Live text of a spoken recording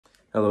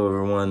Hello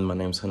everyone, my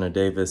name is Hunter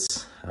Davis.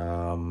 If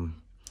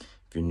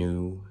you're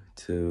new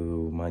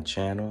to my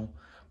channel,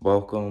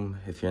 welcome.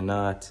 If you're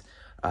not,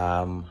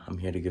 I'm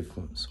here to give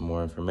some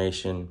more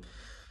information.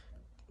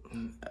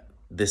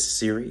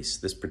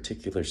 This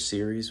particular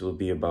series will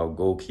be about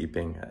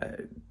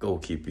goalkeeping.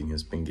 Goalkeeping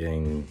has been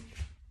getting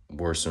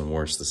worse and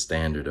worse, the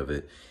standard of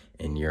it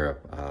in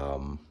Europe.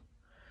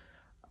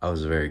 I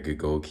was a very good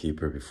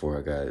goalkeeper before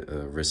I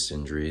got wrist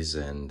injuries,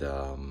 and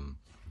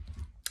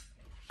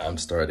I'm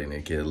starting to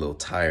get a little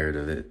tired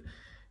of it.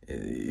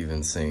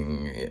 Even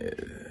seeing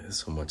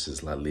so much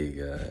as La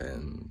Liga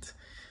and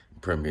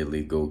Premier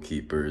League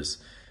goalkeepers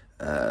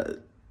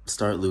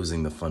start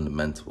losing the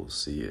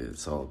fundamentals. See,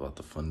 it's all about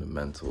the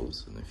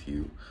fundamentals. And if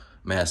you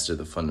master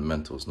the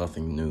fundamentals,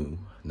 nothing new,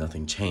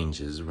 nothing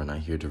changes. We're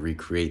not here to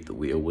recreate the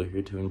wheel. We're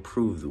here to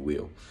improve the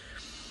wheel.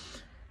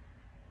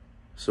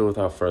 So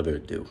without further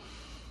ado,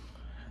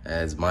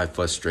 as my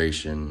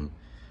frustration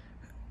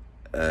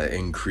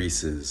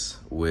increases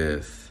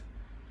with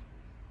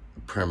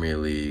Premier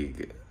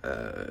League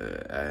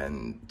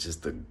and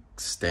just the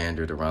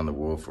standard around the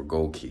world for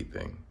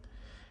goalkeeping,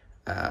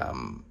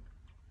 I'm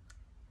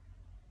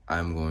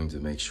going to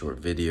make short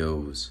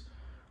videos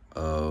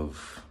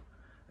of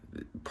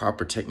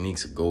proper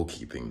techniques of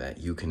goalkeeping that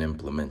you can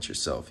implement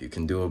yourself. You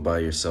can do it by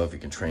yourself, you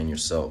can train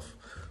yourself,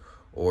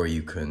 or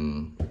you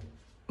can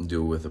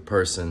do it with a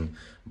person,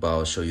 but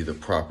I'll show you the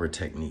proper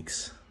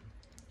techniques.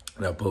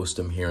 And I'll post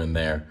them here and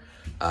there.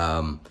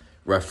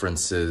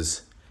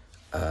 References,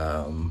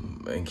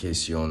 in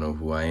case you don't know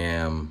who I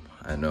am.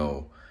 I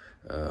know,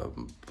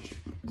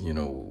 you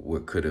know,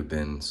 what could have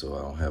been, so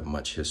I don't have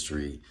much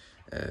history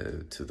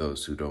to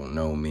those who don't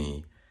know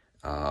me.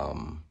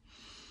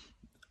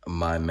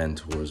 My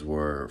mentors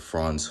were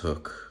Franz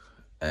Hook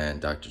and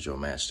Dr. Joe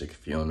Matchstick.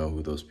 If you don't know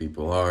who those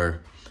people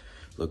are,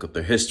 look up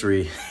their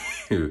history.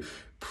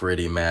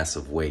 Pretty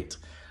massive weight.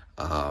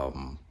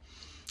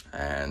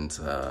 And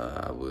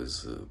I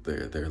was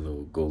their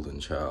little golden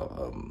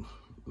child,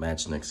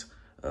 Matchnick's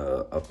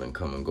up and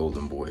coming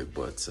golden boy.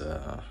 But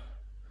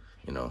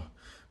you know,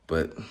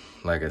 but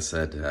like I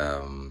said,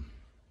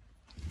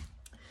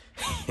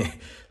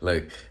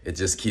 like it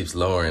just keeps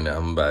lowering.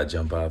 I'm about to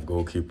jump out of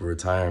goalkeeper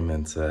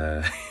retirement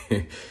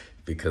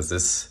because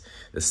this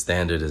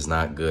standard is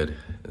not good.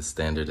 The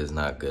standard is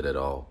not good at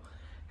all.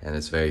 And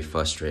it's very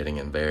frustrating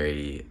and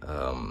very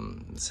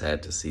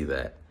sad to see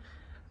that.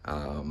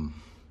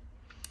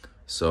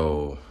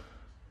 So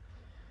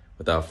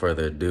without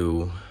further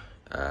ado,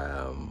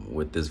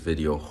 with this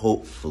video,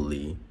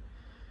 hopefully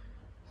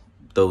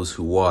those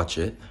who watch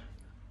it,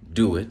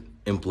 do it,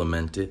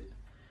 implement it,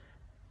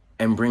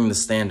 and bring the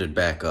standard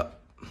back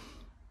up.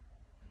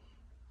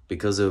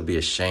 Because it would be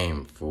a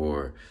shame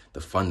for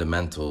the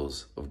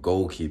fundamentals of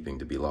goalkeeping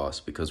to be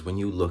lost. Because when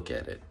you look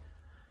at it,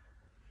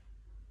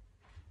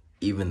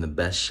 even the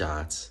best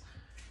shots,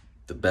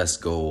 the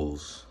best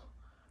goals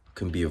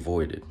can be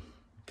avoided,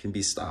 can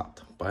be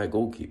stopped by a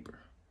goalkeeper.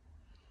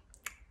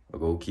 A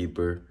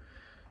goalkeeper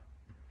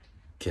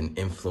can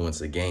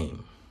influence a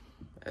game,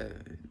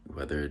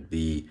 whether it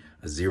be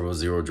a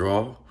 0-0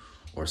 draw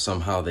or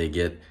somehow they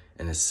get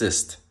an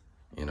assist.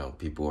 You know,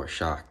 people are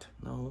shocked.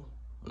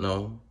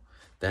 No,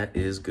 that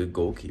is good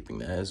goalkeeping.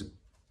 That is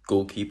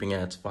goalkeeping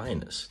at its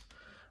finest.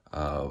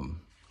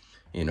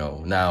 You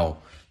know, now,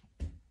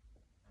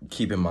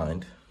 keep in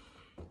mind,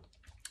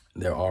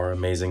 there are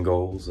amazing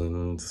goals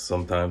and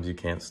sometimes you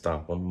can't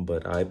stop them,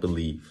 but I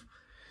believe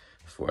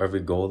for every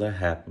goal that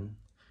happened,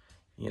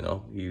 you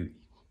know,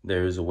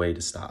 there is a way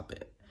to stop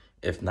it.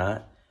 If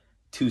not,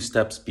 2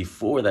 steps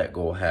before that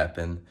goal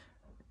happened,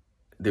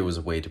 there was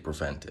a way to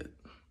prevent it.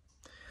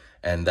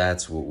 And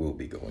that's what we'll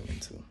be going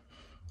into.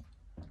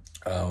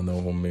 I don't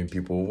know how many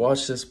people will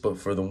watch this, but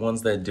for the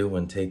ones that do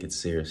and take it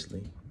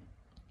seriously,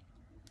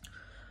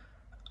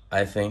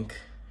 I think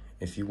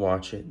if you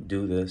watch it,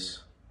 do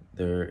this,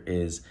 there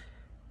is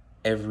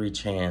every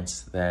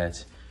chance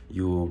that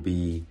you will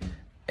be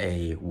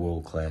a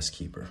world-class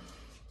keeper.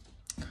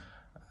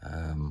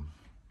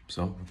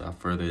 So without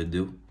further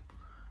ado,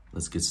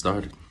 let's get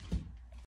started.